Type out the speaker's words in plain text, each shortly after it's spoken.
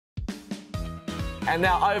And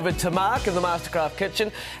now over to Mark in the Mastercraft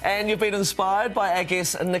kitchen. And you've been inspired by our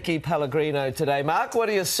guest, Nikki Pellegrino, today. Mark, what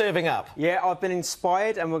are you serving up? Yeah, I've been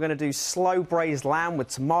inspired, and we're going to do slow braised lamb with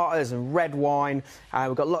tomatoes and red wine.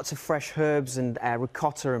 We've got lots of fresh herbs and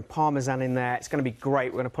ricotta and parmesan in there. It's going to be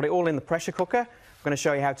great. We're going to put it all in the pressure cooker. I'm going to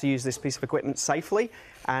show you how to use this piece of equipment safely.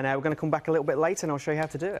 And we're going to come back a little bit later and I'll show you how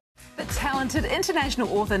to do it. The talented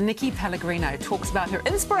international author Nikki Pellegrino talks about her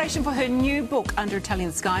inspiration for her new book, Under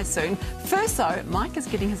Italian Skies, soon. First, though, Mike is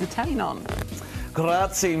getting his Italian on.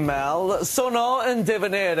 Grazie, Mel. Sono in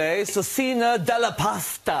divenire Socina della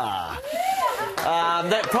Pasta.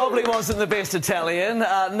 That probably wasn't the best Italian.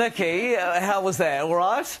 Nikki, how was that? All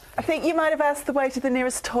right? I think you might have asked the way to the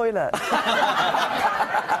nearest toilet.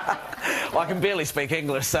 Well, I can barely speak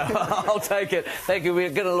English, so I'll take it. Thank you. We're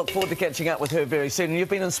going to look forward to catching up with her very soon. And you've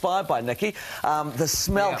been inspired by Nikki. The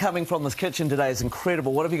smell coming from this kitchen today is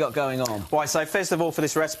incredible. What have you got going on? Right, so first of all, for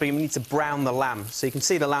this recipe, we need to brown the lamb. So you can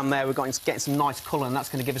see the lamb there. We're going to get some nice colour, and that's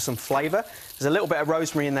going to give us some flavour. There's a little bit of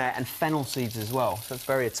rosemary in there and fennel seeds as well, so it's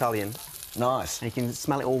very Italian. Nice. And you can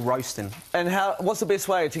smell it all roasting. And what's the best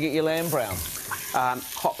way to get your lamb brown?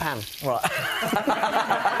 Hot pan. Right.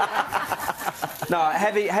 No,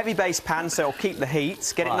 heavy base pan, so it'll keep the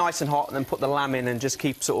heat, get it nice and hot, and then put the lamb in and just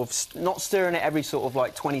keep sort of not stirring it every sort of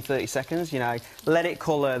like 20-30 seconds, you know. Let it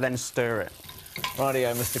colour, then stir it.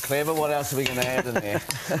 Rightio, Mr. Clever. What else are we going to add in there?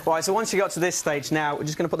 Right, so once you got to this stage now, we're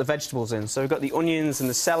just going to put the vegetables in. So we've got the onions and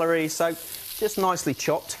the celery, so just nicely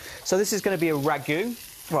chopped. So this is going to be a ragu.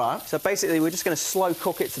 Right. So basically, we're just going to slow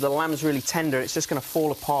cook it till the lamb's really tender. It's just going to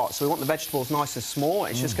fall apart. So we want the vegetables nice and small.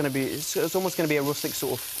 It's just going to be, it's almost going to be a rustic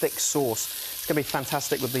sort of thick sauce. It's going to be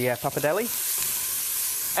fantastic with the pappardelle.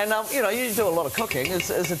 And, you know, you do a lot of cooking. Is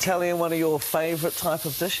Italian one of your favourite type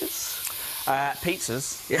of dishes?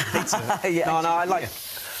 Pizzas. Yeah, pizza. Yeah, no, I like...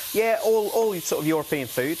 Yeah, all sort of European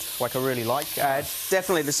food, like I really like.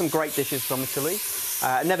 Definitely, there's some great dishes from Italy.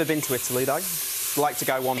 Never been to Italy, though. Like to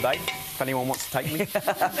go one day, if anyone wants to take me. I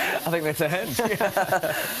think that's a hint.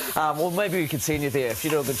 Well, maybe we could send you there if you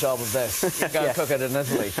do a good job of this. You can go and cook it in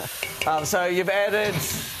Italy. So you've added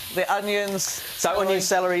the onions. So onion,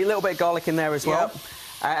 celery, a little bit of garlic in there as well. Yep.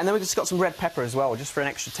 And then we've just got some red pepper as well, just for an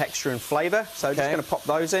extra texture and flavour. So just going to pop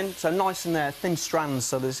those in. So nice and thin strands,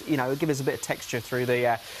 so there's, you know, it'll give us a bit of texture through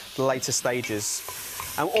the later stages.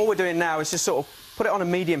 And all we're doing now is just sort of put it on a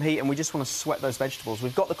medium heat, and we just want to sweat those vegetables.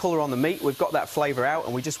 We've got the colour on the meat, we've got that flavour out,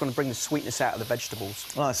 and we just want to bring the sweetness out of the vegetables.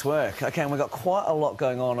 Nice work. OK, and we've got quite a lot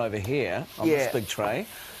going on over here on this big tray.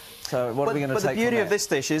 So what are we going to take? But the beauty of this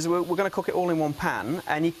dish is we're going to cook it all in one pan,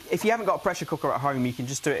 and if you haven't got a pressure cooker at home, you can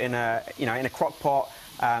just do it in a, you know, in a crock pot.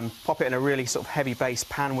 Pop it in a really sort of heavy base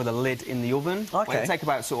pan with a lid in the oven. Okay. It'll take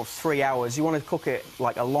about sort of 3 hours. You want to cook it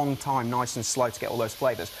like a long time, nice and slow, to get all those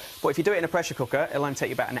flavours. But if you do it in a pressure cooker, it'll only take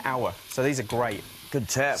you about an hour. So these are great. Good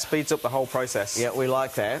tip. Speeds up the whole process. Yeah, we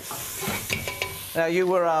like that. Now, you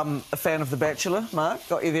were a fan of The Bachelor, Mark.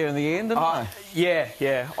 Got you there in the end, didn't I?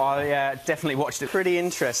 Yeah. I definitely watched it. Pretty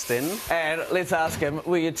interesting. And let's ask him,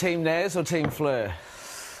 were you Team Naz or Team Fleur?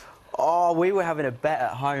 Oh, we were having a bet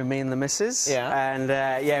at home, me and the missus. Yeah. And,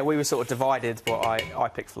 yeah, we were sort of divided, but I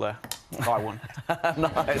picked Fleur. I won.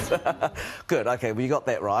 Nice. Good, OK, well, you got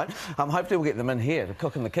that right. Hopefully we'll get them in here to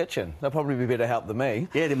cook in the kitchen. They'll probably be better help than me.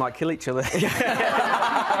 Yeah, they might kill each other.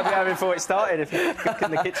 I'd be having before it started if you cook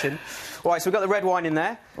in the kitchen. Right, so we've got the red wine in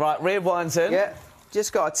there. Right, red wine's in. Yeah.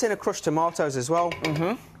 Just got a tin of crushed tomatoes as well.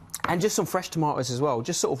 And just some fresh tomatoes as well,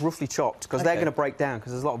 just sort of roughly chopped, because they're going to break down,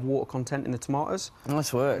 because there's a lot of water content in the tomatoes.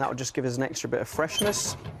 Nice work. And that will just give us an extra bit of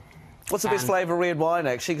freshness. What's the best flavour of red wine,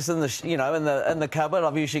 actually? Because in the, you know, in the cupboard,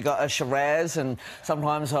 I've usually got a Shiraz, and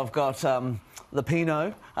sometimes I've got the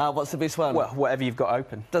Pinot. What's the best one? Well, whatever you've got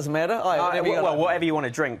open. Doesn't matter? Whatever you want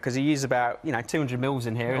to drink, because you use about, you know, 200 mils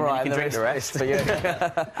in here, and then you can drink the rest. For you.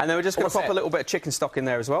 And then we're just going to pop a little bit of chicken stock in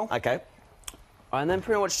there as well. OK. And then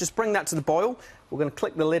pretty much just bring that to the boil. We're going to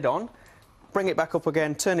click the lid on, bring it back up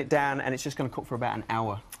again, turn it down, and it's just going to cook for about an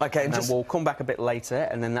hour. OK. And then we'll come back a bit later,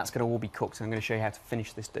 and then that's going to all be cooked, and I'm going to show you how to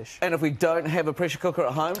finish this dish. And if we don't have a pressure cooker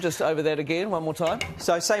at home, just over that again, one more time?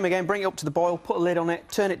 So same again, bring it up to the boil, put a lid on it,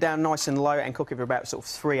 turn it down nice and low, and cook it for about sort of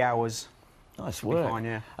 3 hours. Nice work. Fine,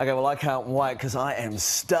 yeah. OK, well, I can't wait, because I am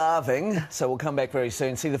starving, so we'll come back very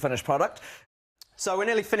soon, see the finished product. So we're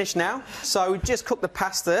nearly finished now. So we just cooked the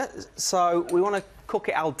pasta, so we want to cook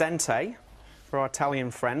it al dente for our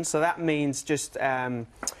Italian friends. So that means just to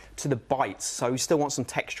the bites. So we still want some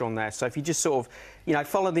texture on there. So if you just sort of, you know,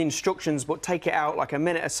 follow the instructions, but take it out like a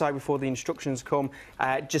minute or so before the instructions come,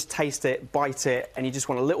 just taste it, bite it, and you just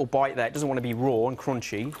want a little bite there. It doesn't want to be raw and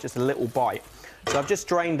crunchy, just a little bite. So I've just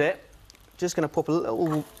drained it. Just going to pop a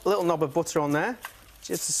little knob of butter on there.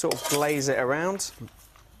 just to sort of glaze it around.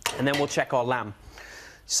 And then we'll check our lamb.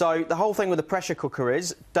 So the whole thing with the pressure cooker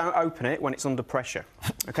is don't open it when it's under pressure.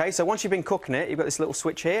 OK, so once you've been cooking it, you've got this little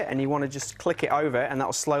switch here, and you want to just click it over, and that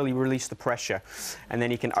will slowly release the pressure. And then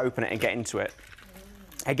you can open it and get into it.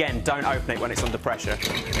 Again, don't open it when it's under pressure.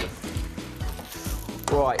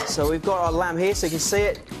 Right, so we've got our lamb here, so you can see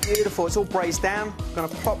it. Beautiful, it's all braised down. I'm going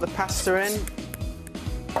to pop the pasta in,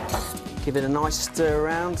 give it a nice stir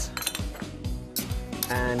around,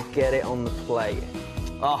 and get it on the plate.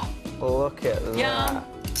 Oh, look at that. Yum.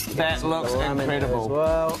 That looks incredible. As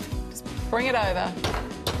well. Bring it over.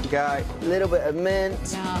 Go, a little bit of mint.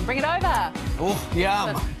 Yum. Bring it over. Oh,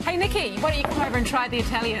 yum. Hey, Nikki, why don't you come over and try the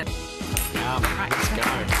Italian? Yum. Right. Let's go.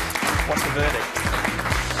 What's the verdict?